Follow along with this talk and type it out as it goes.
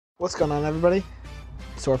What's going on, everybody?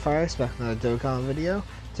 Swordfire, back in another Dokkan video.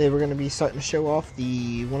 Today we're going to be starting to show off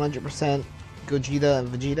the 100% Gogeta and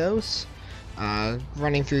Vegitos.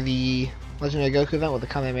 Running through the Legendary Goku event with the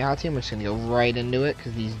Kamahameha team. We're just going to go right into it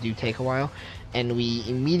because these do take a while. And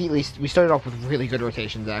we started off with really good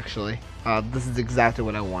rotations, actually. This is exactly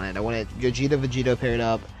what I wanted. I wanted Gogeta, Vegito paired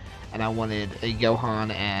up, and I wanted a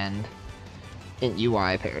Gohan and an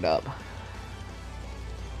UI paired up.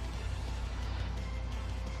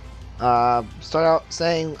 Start out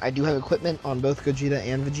saying I do have equipment on both Gogeta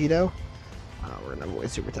and Vegito. We're gonna avoid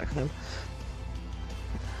super attack with him.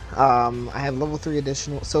 I have level 3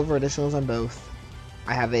 additional silver additionals on both.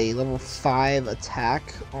 I have a level 5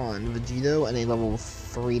 attack on Vegito and a level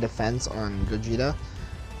 3 defense on Gogeta.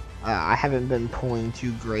 I haven't been pulling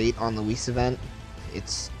too great on the Whis event.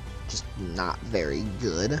 It's just not very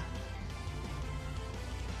good.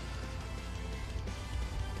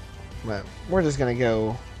 But we're just gonna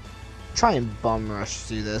go try and bum rush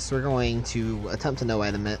through this. We're going to attempt to no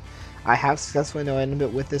item it. I have successfully no item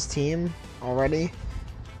it with this team already.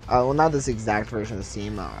 Well, not this exact version of this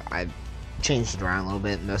team. I've changed it around a little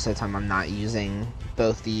bit. Most of the time I'm not using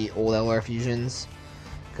both the old LR fusions.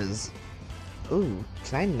 Because, ooh,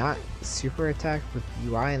 can I not super attack with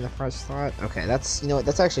UI in the front slot? Okay, that's, you know what,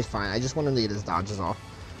 that's actually fine. I just want him to get his dodges off.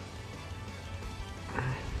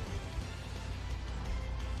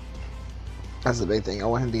 That's the big thing. I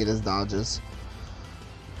want him to get his dodges.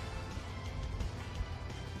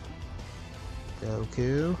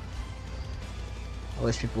 Goku. I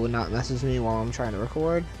wish people would not message me while I'm trying to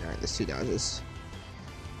record. Alright, there's 2 dodges.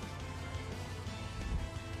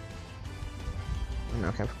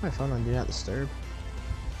 No, can I put my phone on Do Not Disturb?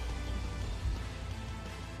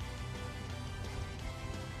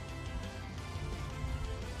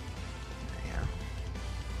 Yeah.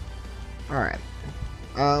 Alright.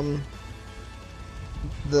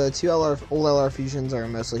 The 2 old LR fusions are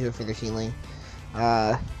mostly here for the healing.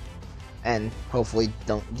 And hopefully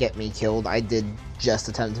don't get me killed. I did just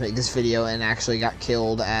attempt to make this video and actually got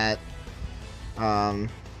killed at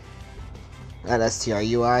STR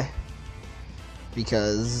UI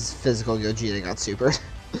because physical Gogeta got supered.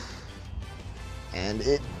 And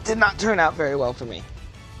it did not turn out very well for me.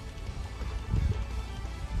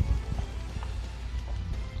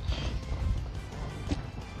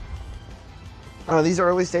 These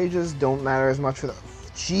early stages don't matter as much for the...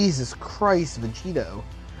 Jesus Christ, Vegito.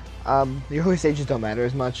 The early stages don't matter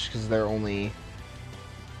as much because they're only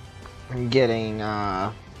getting,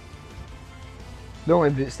 they're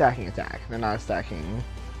only stacking attack. They're not stacking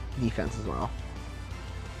defense as well.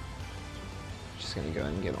 Just gonna go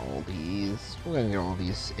ahead and get all these. We're gonna get all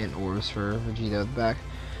these in orbs for Vegito at the back.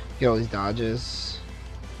 Get all these dodges.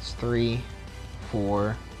 It's 3,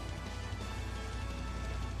 4,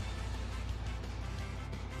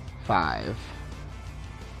 5.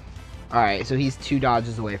 Alright, so he's 2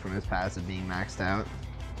 dodges away from his passive being maxed out.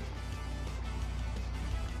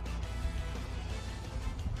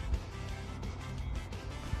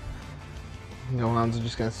 Gohans are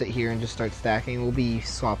just gonna sit here and just start stacking. We'll be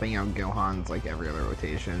swapping out Gohans like every other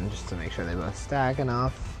rotation just to make sure they both stack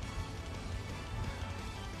enough.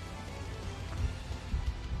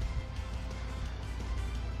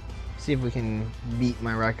 See if we can beat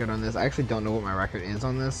my record on this. I actually don't know what my record is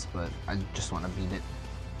on this, but I just want to beat it.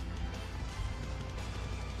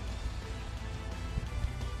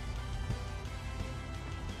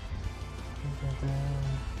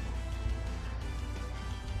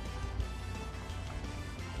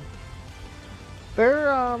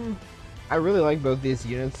 They're, I really like both these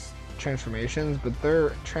units' transformations, but their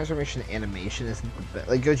transformation animation isn't the best.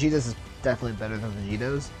 Like, Gogeta's is definitely better than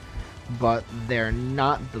Vegito's, but they're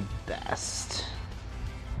not the best.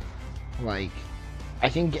 Like, I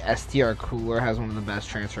think STR Cooler has one of the best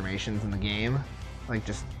transformations in the game. Like,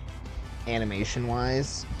 just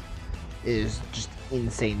animation-wise, is just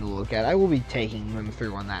insane to look at. I will be taking them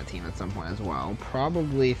through on that team at some point as well.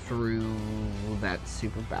 Probably through that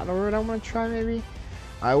Super Battle Road I want to try, maybe.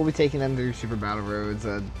 I will be taking them through Super Battle Roads.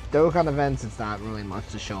 Dokkan events, it's not really much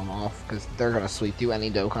to show them off, because they're going to sweep through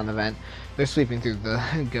any Dokkan event. They're sweeping through the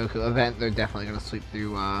Goku event. They're definitely going to sweep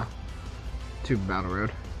through Super Battle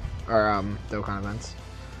Road. Or Dokkan events.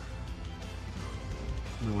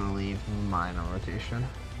 We want to leave mine on rotation.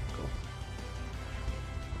 Cool.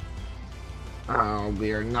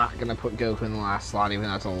 We are not going to put Goku in the last slot, even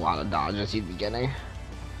though that's a lot of dodges you'd be getting.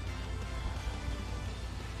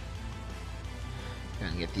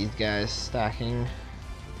 Gonna get these guys stacking.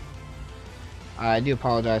 I do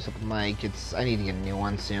apologize with the mic. I need to get a new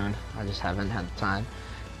one soon. I just haven't had the time.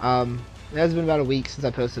 It has been about a week since I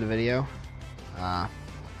posted a video.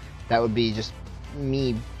 That would be just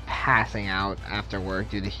me passing out after work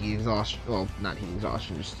due to heat exhaustion. Well, not heat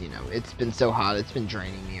exhaustion, just, you know, it's been so hot, it's been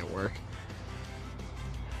draining me at work.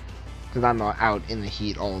 Because I'm out in the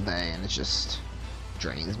heat all day, and it just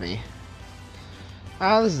drains me.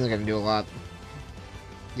 This isn't going to do a lot.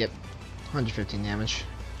 Yep, 115 damage.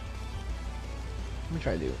 Let me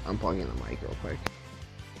try to unplug in the mic real quick.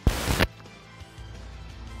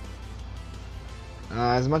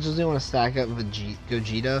 As much as we want to stack up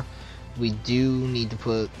Gogeta, we do need to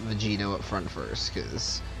put Vegito up front first,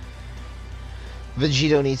 because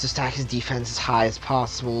Vegito needs to stack his defense as high as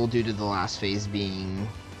possible due to the last phase being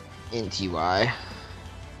int UI.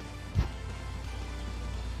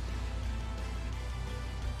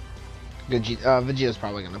 Vegito's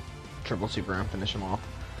probably going to triple super and finish him off.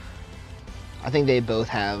 I think they both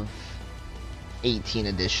have 18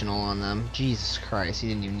 additional on them. Jesus Christ, he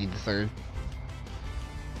didn't even need the third.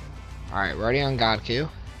 Alright, we're already on Goku.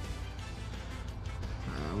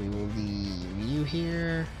 We will leave you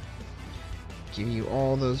here. Give you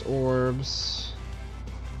all those orbs.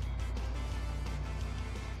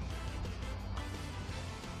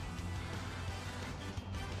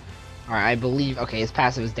 Alright, I believe... Okay, his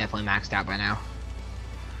passive is definitely maxed out by now.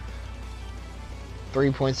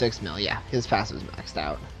 3.6 mil, yeah. His passive is maxed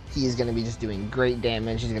out. He is going to be just doing great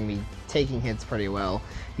damage. He's going to be taking hits pretty well.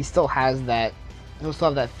 He still has that... He'll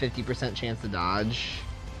still have that 50% chance to dodge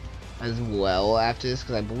as well after this,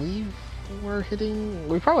 because I believe we're hitting...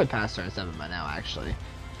 We probably passed turn 7 by now, actually.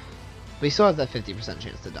 But he still has that 50%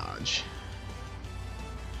 chance to dodge.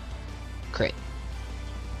 Crit.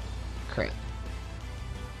 Crit.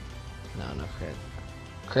 No crit.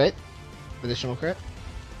 Crit? Additional crit?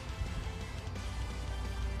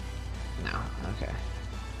 No, okay.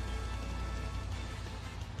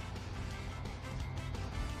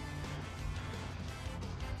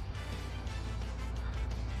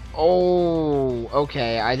 Oh,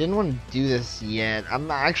 okay. I didn't want to do this yet.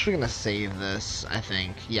 I'm actually gonna save this, I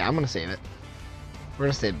think. Yeah, I'm gonna save it. We're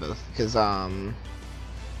gonna save both, because,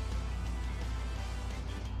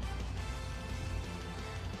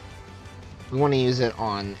 we want to use it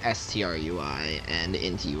on STR UI and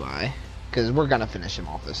int UI, because we're gonna finish him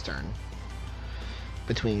off this turn.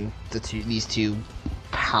 Between these two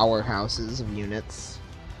powerhouses of units.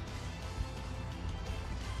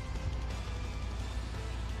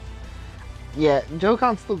 Yeah,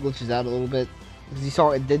 Dokkan still glitches out a little bit, because you saw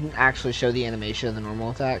it didn't actually show the animation of the normal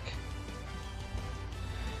attack.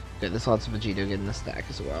 Okay, this lets Vegito get in the stack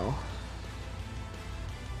as well.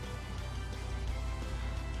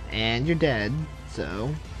 And you're dead,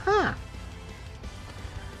 so... Huh.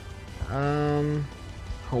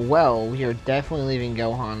 Well, we are definitely leaving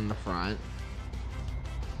Gohan in the front.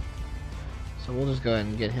 So we'll just go ahead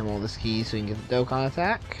and get him all the skis so we can get the Dokkan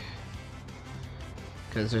attack.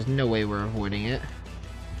 Because there's no way we're avoiding it.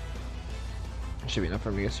 Should be enough for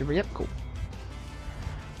him to go super. Yep, cool.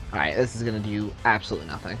 Alright, this is going to do absolutely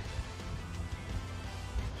nothing.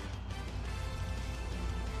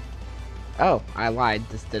 Oh, I lied.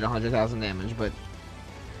 This did 100,000 damage, but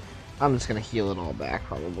I'm just going to heal it all back,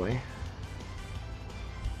 probably.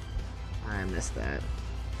 I missed that.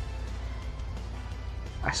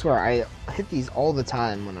 I swear, I hit these all the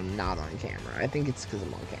time when I'm not on camera. I think it's because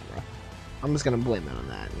I'm on camera. I'm just going to blame it on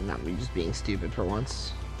that, and not me just being stupid for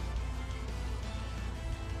once.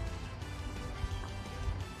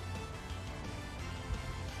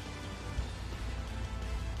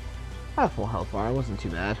 I have full health bar. It wasn't too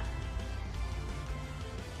bad.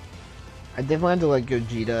 I definitely have to let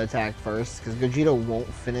Gogeta attack first, because Gogeta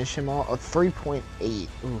won't finish him off. Oh, 3.8.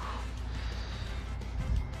 Oof.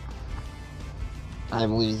 I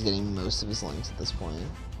believe he's getting most of his links at this point.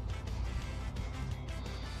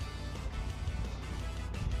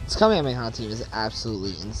 This Kamahameha team is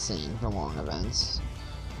absolutely insane for long events.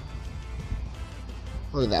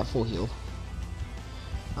 Look at that, full heal.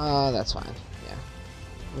 That's fine. Yeah.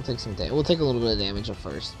 We'll take some damage. We'll take a little bit of damage at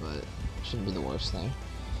first, but it shouldn't be the worst thing.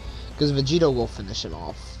 Because Vegito will finish him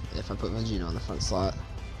off if I put Vegito in the front slot.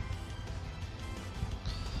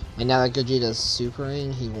 And now that Gogeta's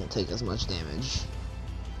supering, he won't take as much damage.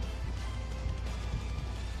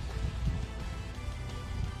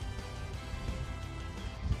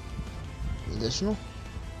 Additional?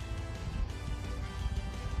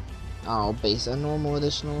 Oh, base a normal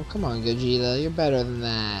additional. Come on, Gogeta, you're better than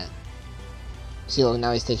that. See, look,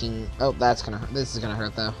 now he's taking... Oh, that's gonna hurt. This is gonna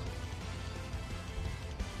hurt, though.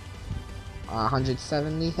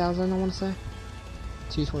 170,000, I want to say.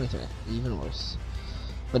 223, even worse.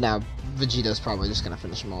 But now Vegito's probably just gonna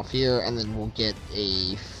finish him off here, and then we'll get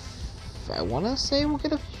a... I want to say we'll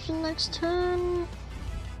get a fusion next turn.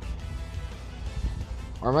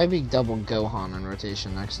 Or it might be double Gohan on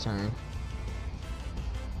rotation next turn.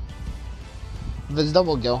 If it's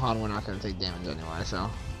double Gohan, we're not going to take damage anyway, so...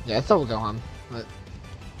 Yeah, it's double Gohan, but...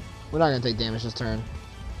 We're not going to take damage this turn.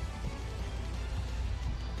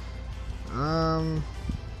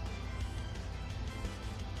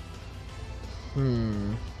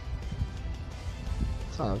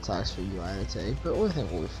 It's not attacks for UI to take, but we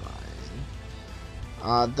think we'll be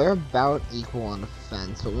fine. They're about equal on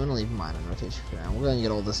defense, but we're gonna leave mine on rotation for now. We're gonna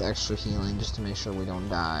get all this extra healing just to make sure we don't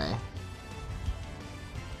die.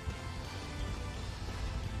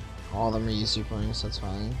 All of them are used super wings, so that's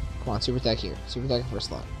fine. Come on, super attack here. Super attack first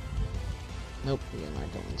slot. Nope, we're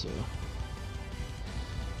not going to.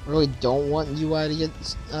 I really don't want UI to get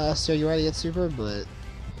UI to get super, but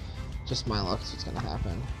just my luck is what's gonna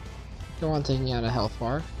happen. Go on taking out a health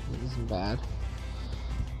bar. It isn't bad.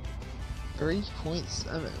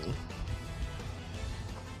 3.7.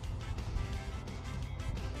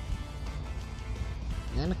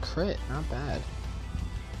 And a crit, not bad.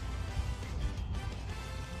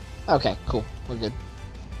 Okay, cool. We're good.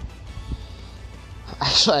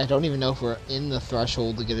 Actually, I don't even know if we're in the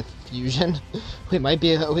threshold to get a fusion. we might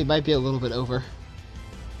be a little bit over.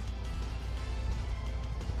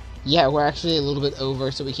 Yeah, we're actually a little bit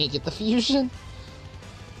over, so we can't get the fusion.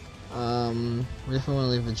 We definitely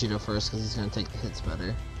want to leave Vegito first because he's going to take the hits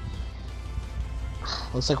better.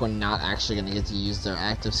 Looks like we're not actually going to get to use their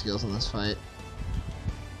active skills in this fight.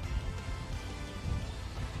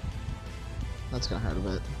 That's going to hurt a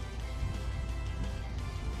bit.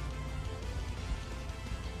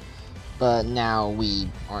 But now we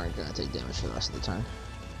aren't going to take damage for the rest of the turn.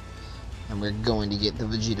 And we're going to get the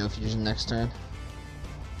Vegito fusion next turn.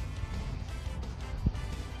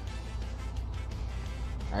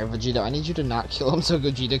 Alright, Vegito, I need you to not kill him so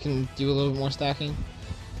Gogeta can do a little bit more stacking.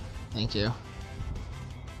 Thank you.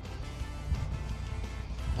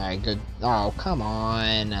 Alright, good. Oh, come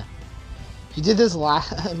on. You did this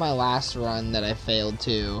in my last run that I failed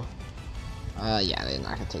too. Yeah, they're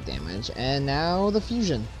not gonna take damage. And now the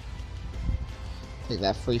fusion. Take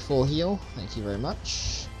that free full heal. Thank you very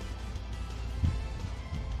much.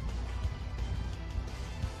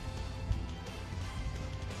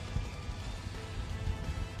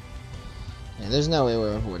 Yeah, there's no way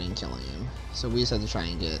we're avoiding killing him. So we just have to try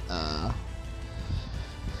and get,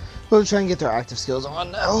 we'll try and get their active skills on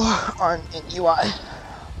in UI.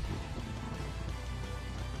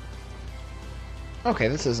 Okay,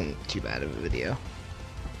 this isn't too bad of a video.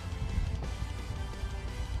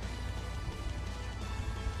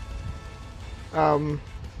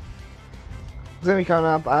 It's gonna be coming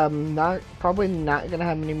up. I'm probably not gonna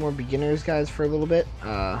have any more beginners guys for a little bit.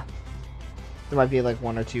 There might be like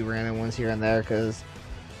one or two random ones here and there because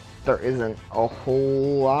there isn't a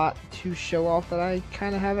whole lot to show off that I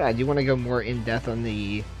kind of have it. I do want to go more in depth on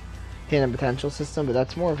the hidden potential system, but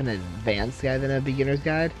that's more of an advanced guide than a beginner's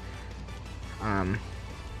guide.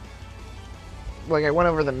 Like I went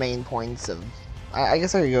over the main points of. I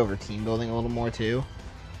guess I could go over team building a little more too.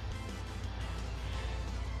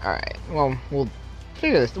 All right. Well, we'll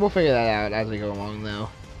figure that out as we go along, though.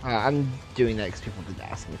 I'm doing that because people did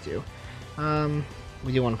ask me to.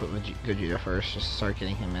 We do want to put Gogeta first, just start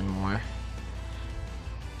getting him in more.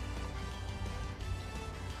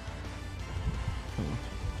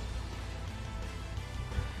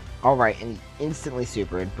 Alright, and instantly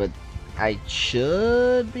supered, but I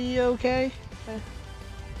should be okay.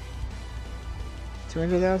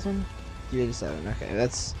 200,000? 287, okay,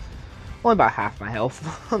 that's only about half my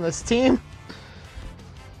health on this team.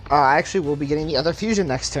 Actually, we'll be getting the other fusion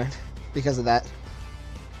next turn because of that.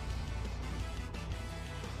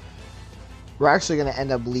 We're actually going to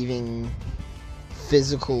end up leaving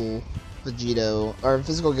physical Vegito, or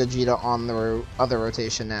physical Gogeta on the other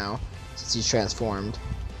rotation now, since he's transformed.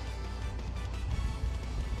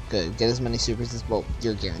 Good. Get as many supers as, well,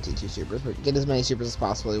 you're guaranteed 2 supers, but get as many supers as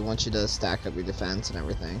possible. We want you to stack up your defense and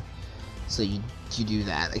everything. So you do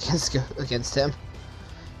that against him.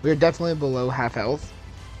 We are definitely below half health.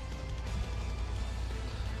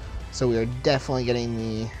 So we are definitely getting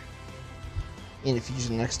the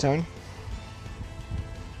infusion next turn.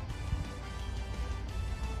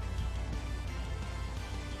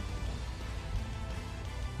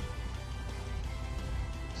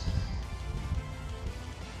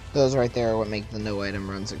 Those right there are what make the no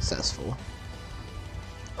item run successful.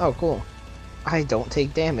 Oh, cool. I don't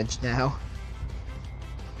take damage now.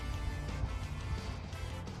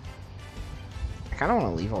 I kind of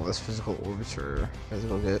want to leave all this physical orbs for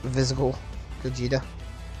physical Gogeta.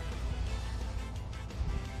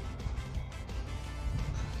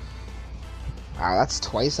 Wow, that's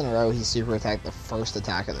twice in a row he super attacked the first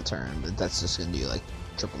attack of the turn, but that's just gonna do like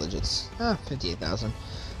triple digits. 58,000.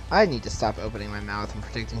 I need to stop opening my mouth and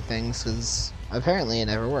predicting things, because apparently it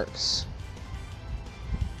never works.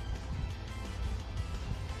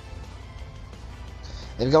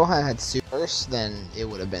 If Gohan had supers, then it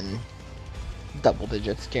would have been double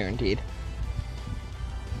digits, guaranteed.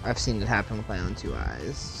 I've seen it happen with my own two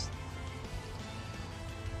eyes.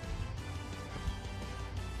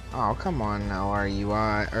 Oh, come on now,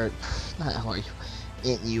 RUI, or, not RUI,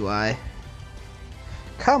 int UI.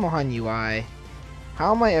 Come on, UI.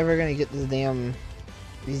 How am I ever gonna get these damn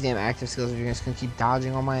active skills if you're just gonna keep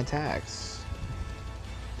dodging all my attacks?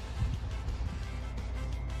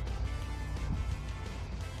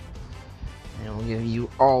 And we'll give you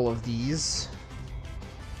all of these.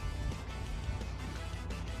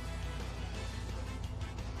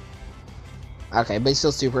 Okay, but he's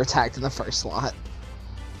still super attacked in the first slot.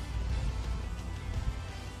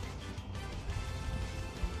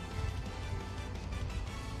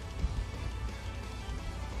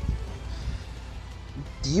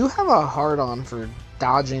 Do you have a hard-on for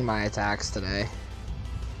dodging my attacks today?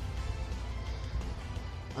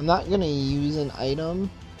 I'm not gonna use an item.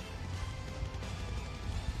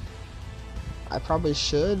 I probably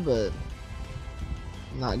should, but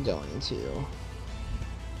I'm not going to.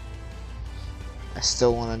 I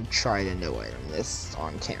still want to try to no item this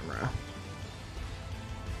on camera.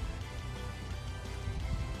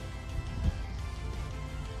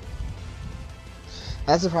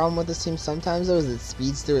 That's the problem with this team sometimes, though, is it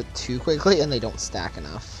speeds through it too quickly and they don't stack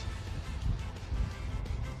enough.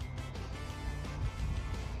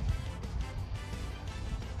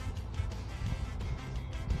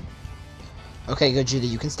 Okay, Gogeta,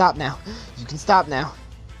 you can stop now. You can stop now.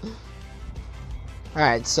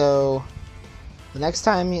 Alright, so the next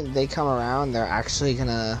time they come around, they're actually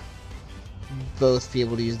gonna both be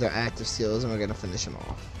able to use their active skills, and we're gonna finish them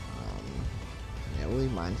off. Yeah, we'll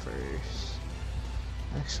leave mine first.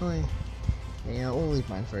 Actually, yeah, we'll leave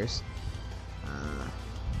mine first.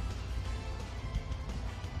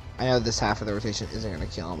 I know this half of the rotation isn't gonna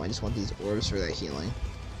kill him. I just want these orbs for that healing.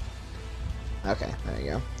 Okay, there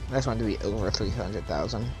you go. I just want it to be over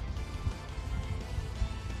 300,000.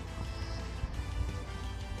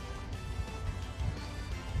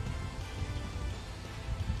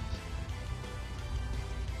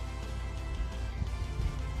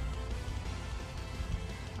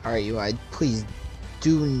 Alright, UI, please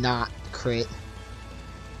do not crit.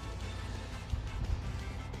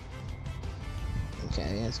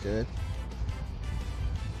 Okay, that's good.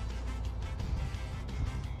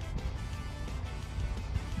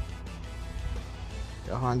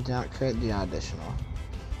 Gohan, do not crit, do not additional.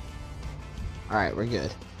 Alright, we're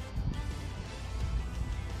good.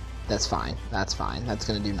 That's fine, that's fine. That's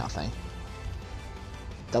gonna do nothing.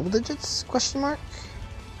 Double digits? Question mark?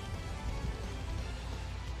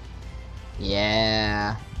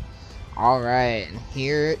 Yeah. Alright, and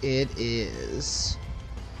here it is.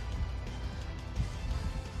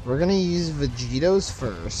 We're gonna use Vegito's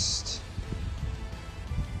first,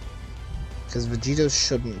 because Vegito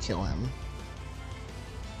shouldn't kill him.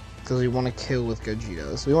 Because we want to kill with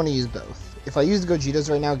Gogeta's. We want to use both. If I used Gogeta's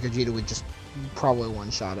right now, Gogeta would just probably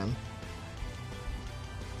one-shot him.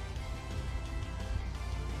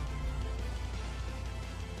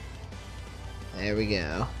 There we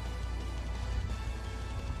go.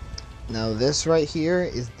 Now this right here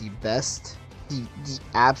is the best, the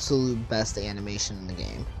absolute best animation in the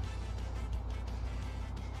game.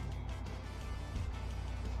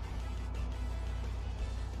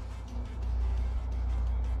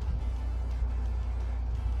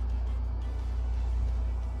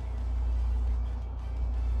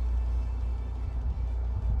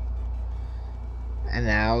 And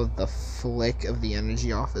now the flick of the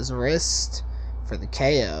energy off his wrist for the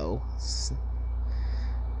KO.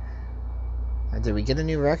 Did we get a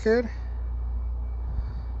new record?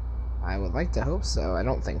 I would like to hope so. I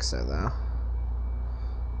don't think so, though.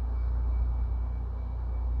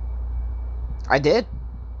 I did.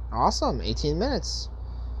 Awesome. 18 minutes.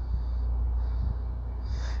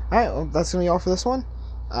 Alright, well, that's going to be all for this one.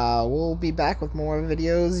 We'll be back with more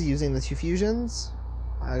videos using the two fusions.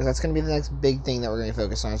 That's going to be the next big thing that we're going to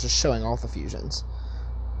focus on. Is just showing all the fusions.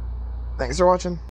 Thanks for watching.